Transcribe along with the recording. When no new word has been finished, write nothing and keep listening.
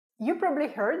You probably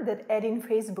heard that adding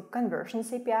Facebook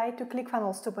Conversions API to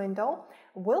ClickFunnels 2.0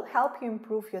 will help you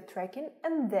improve your tracking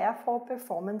and therefore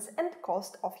performance and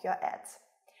cost of your ads.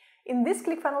 In this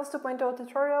ClickFunnels 2.0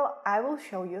 tutorial, I will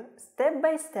show you step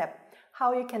by step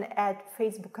how you can add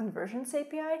Facebook Conversions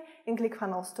API in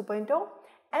ClickFunnels 2.0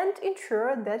 and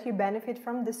ensure that you benefit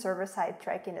from the server-side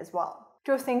tracking as well.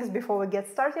 Two things before we get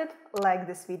started: like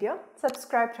this video,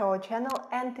 subscribe to our channel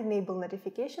and enable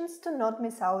notifications to not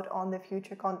miss out on the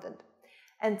future content.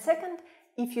 And second,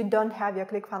 if you don't have your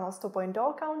ClickFunnels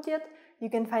 2.0 account yet, you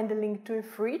can find a link to a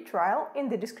free trial in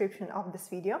the description of this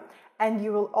video, and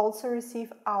you will also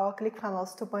receive our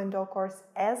ClickFunnels 2.0 course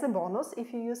as a bonus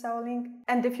if you use our link.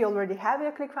 And if you already have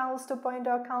your ClickFunnels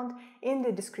 2.0 account, in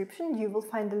the description you will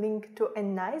find a link to a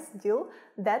nice deal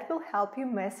that will help you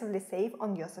massively save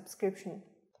on your subscription.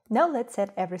 Now let's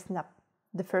set everything up.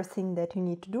 The first thing that you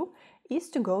need to do is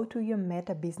to go to your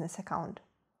Meta business account.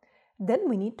 Then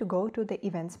we need to go to the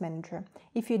Events Manager.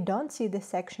 If you don't see the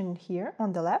section here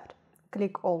on the left,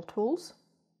 click All Tools,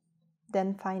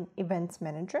 then find Events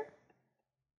Manager.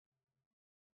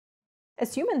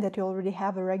 Assuming that you already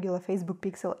have a regular Facebook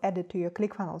pixel added to your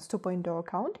ClickFunnels 2.0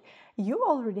 account, you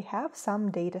already have some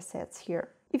data sets here.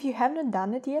 If you have not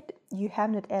done it yet, you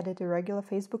have not added a regular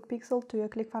Facebook pixel to your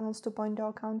ClickFunnels 2.0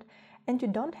 account, and you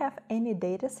don't have any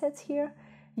data sets here,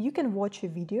 you can watch a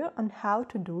video on how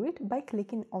to do it by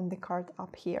clicking on the card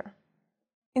up here.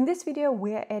 In this video,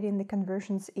 we are adding the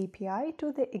Conversions API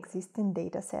to the existing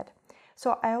dataset.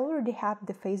 So I already have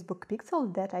the Facebook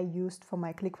pixel that I used for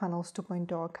my ClickFunnels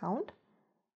 2.0 account.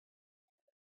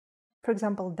 For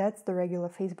example, that's the regular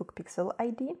Facebook pixel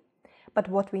ID. But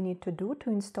what we need to do to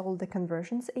install the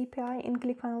Conversions API in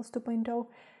ClickFunnels 2.0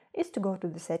 is to go to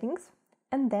the settings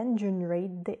and then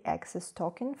generate the access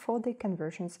token for the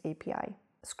Conversions API.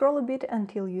 Scroll a bit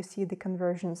until you see the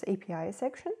Conversions API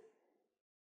section,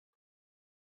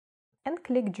 and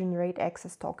click Generate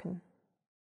Access Token.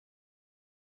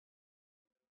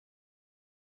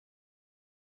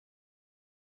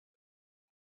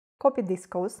 Copy this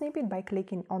code snippet by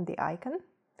clicking on the icon,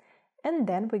 and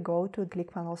then we go to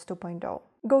ClickFunnels 2.0.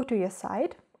 Go to your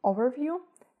site, Overview,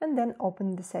 and then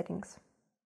open the settings.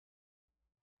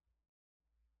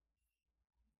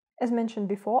 As mentioned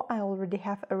before, I already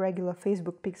have a regular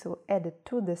Facebook pixel added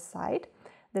to this site.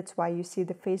 That's why you see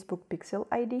the Facebook pixel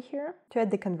ID here. To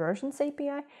add the Conversions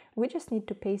API, we just need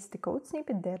to paste the code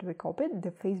snippet that we copied,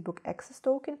 the Facebook access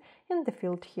token, in the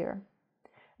field here.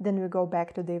 Then we go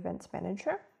back to the Events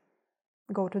Manager,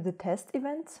 go to the Test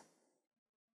Events,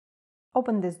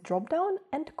 open this dropdown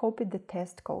and copy the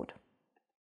test code.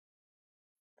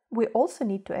 We also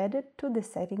need to add it to the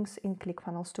settings in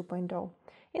ClickFunnels 2.0,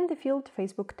 in the field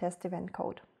Facebook Test Event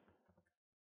Code.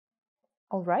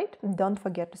 Alright, don't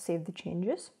forget to save the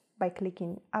changes by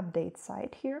clicking Update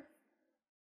Site here.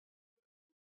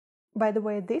 By the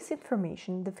way, this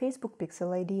information, the Facebook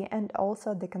Pixel ID and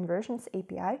also the Conversions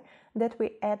API that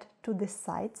we add to the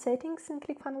site settings in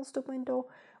ClickFunnels 2.0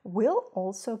 will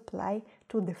also apply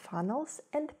to the funnels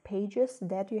and pages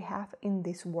that you have in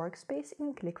this workspace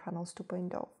in ClickFunnels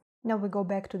 2.0. Now we go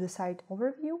back to the site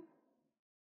overview,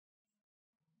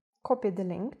 copy the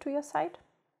link to your site,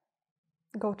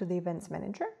 go to the Events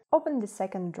Manager, open the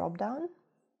second dropdown,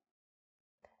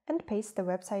 and paste the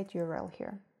website URL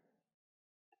here.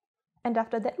 And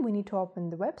after that, we need to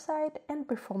open the website and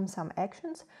perform some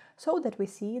actions so that we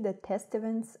see that test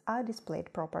events are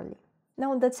displayed properly.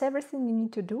 Now that's everything you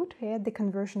need to do to add the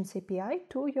Conversions API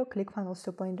to your ClickFunnels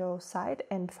 2.0 site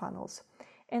and funnels.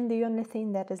 And the only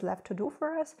thing that is left to do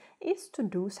for us is to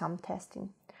do some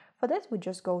testing. For that, we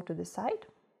just go to the site.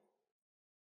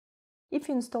 If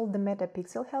you install the Meta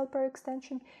Pixel Helper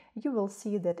extension, you will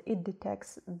see that it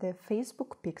detects the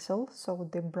Facebook pixel, so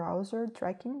the browser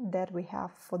tracking that we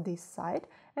have for this site,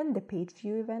 and the page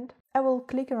view event. I will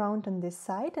click around on this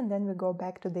site and then we go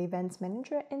back to the Events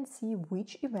Manager and see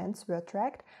which events were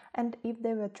tracked and if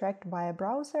they were tracked via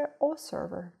browser or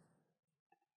server.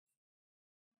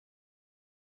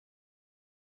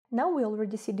 Now we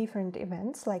already see different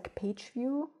events like page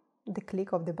view, the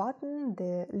click of the button,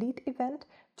 the lead event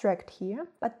tracked here,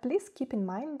 but please keep in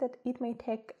mind that it may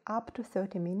take up to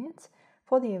 30 minutes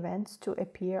for the events to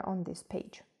appear on this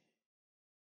page.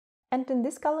 And in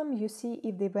this column you see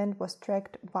if the event was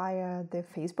tracked via the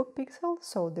Facebook pixel,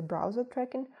 so the browser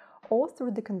tracking, or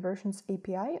through the Conversions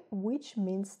API, which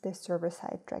means the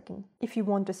server-side tracking. If you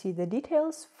want to see the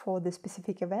details for the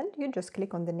specific event, you just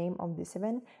click on the name of this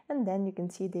event and then you can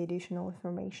see the additional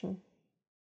information.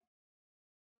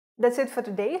 That's it for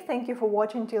today. Thank you for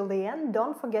watching till the end.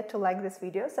 Don't forget to like this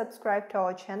video, subscribe to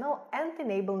our channel and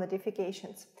enable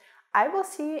notifications. I will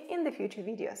see you in the future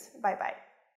videos. Bye bye.